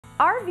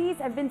RVs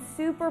have been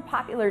super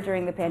popular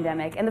during the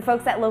pandemic, and the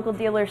folks at local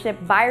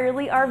dealership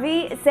Byerly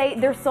RV say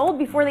they're sold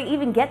before they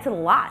even get to the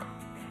lot.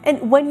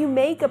 And when you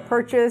make a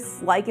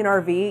purchase like an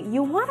RV,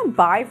 you want to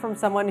buy from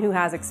someone who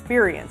has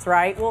experience,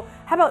 right? Well,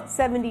 how about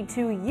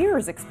 72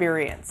 years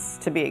experience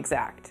to be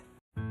exact?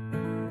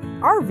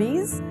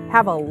 RVs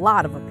have a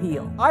lot of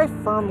appeal. I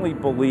firmly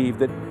believe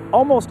that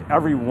almost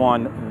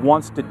everyone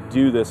wants to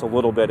do this a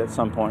little bit at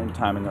some point in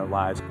time in their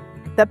lives.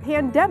 The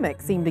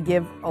pandemic seemed to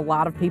give a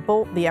lot of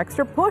people the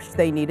extra push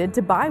they needed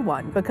to buy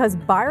one because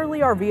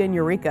Byerly RV in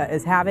Eureka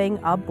is having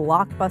a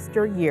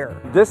blockbuster year.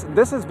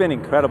 This has been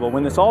incredible.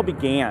 When this all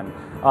began,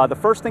 the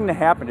first thing that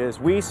happened is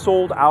we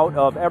sold out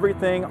of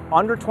everything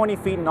under 20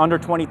 feet and under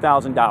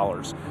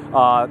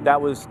 $20,000. That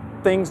was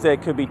things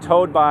that could be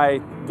towed by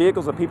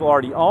vehicles that people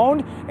already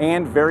owned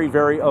and very,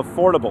 very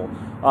affordable.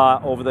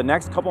 Over the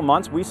next couple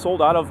months, we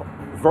sold out of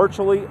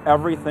virtually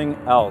everything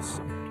else.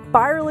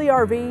 Byerly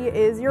RV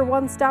is your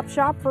one-stop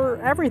shop for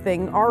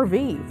everything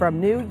RV, from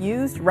new,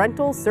 used,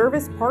 rental,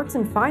 service, parts,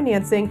 and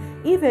financing,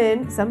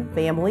 even some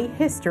family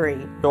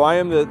history. So I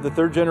am the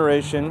third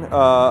generation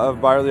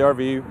of Byerly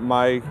RV.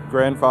 My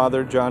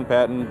grandfather, John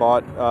Patton,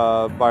 bought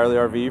Byerly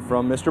RV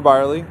from Mr.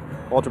 Byerly,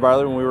 Walter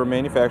Byerly, when we were a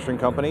manufacturing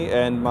company,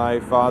 and my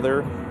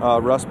father,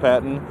 Russ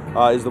Patton,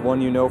 is the one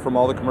you know from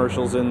all the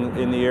commercials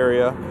in the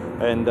area.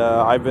 And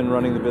I've been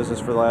running the business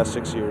for the last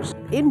 6 years.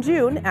 In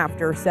June,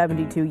 after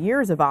 72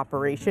 years of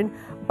operation,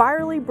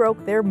 Byerly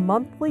broke their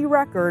monthly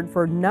record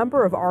for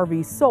number of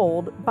RVs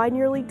sold by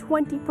nearly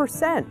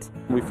 20%.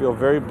 We feel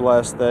very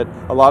blessed that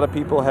a lot of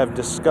people have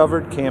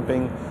discovered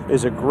camping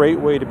is a great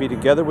way to be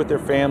together with their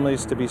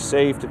families, to be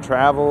safe, to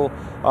travel,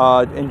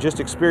 and just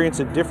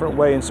experience a different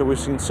way. And so we've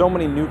seen so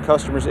many new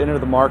customers enter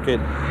the market,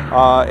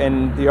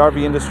 and the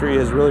RV industry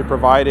has really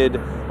provided,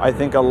 I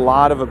think, a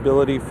lot of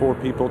ability for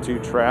people to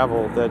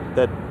travel that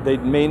they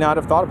may not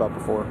have thought about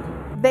before.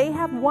 They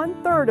have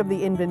 1/3 of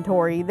the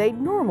inventory they'd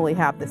normally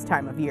have this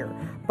time of year.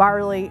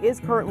 Byerly is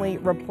currently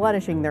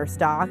replenishing their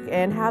stock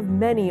and have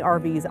many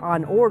RVs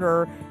on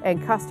order,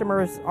 and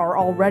customers are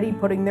already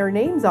putting their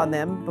names on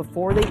them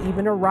before they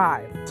even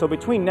arrive. So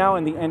between now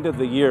and the end of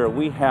the year,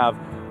 we have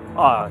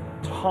a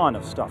ton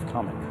of stuff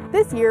coming.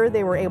 This year,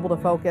 they were able to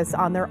focus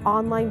on their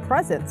online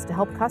presence to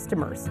help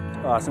customers.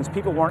 Since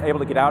people weren't able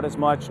to get out as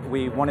much,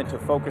 we wanted to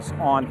focus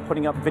on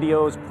putting up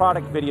videos,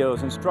 product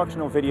videos,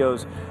 instructional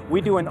videos. We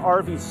do an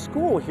RV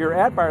school here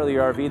at Byerly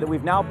RV that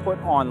we've now put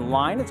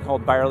online. It's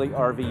called Byerly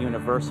RV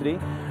University.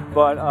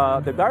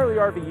 But the Byerly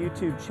RV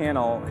YouTube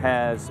channel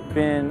has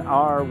been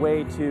our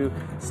way to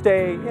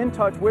stay in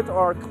touch with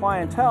our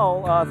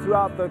clientele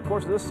throughout the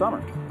course of this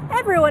summer.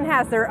 Everyone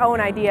has their own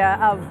idea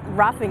of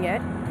roughing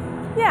it.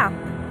 Yeah.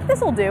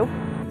 This'll do.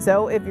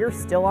 So if you're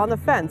still on the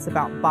fence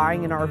about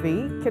buying an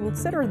RV,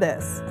 consider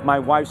this. My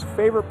wife's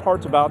favorite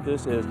parts about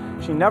this is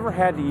she never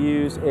had to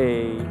use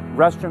a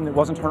restroom that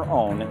wasn't her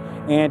own.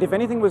 And if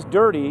anything was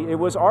dirty, it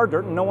was our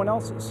dirt and no one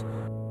else's.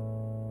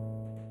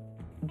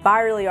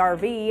 Byerly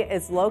RV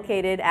is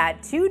located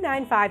at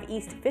 295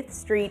 East 5th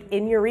Street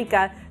in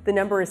Eureka. The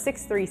number is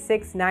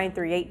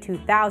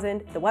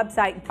 636-938-2000. The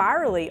website,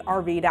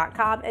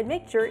 byerlyrv.com, and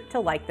make sure to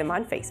like them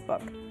on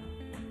Facebook.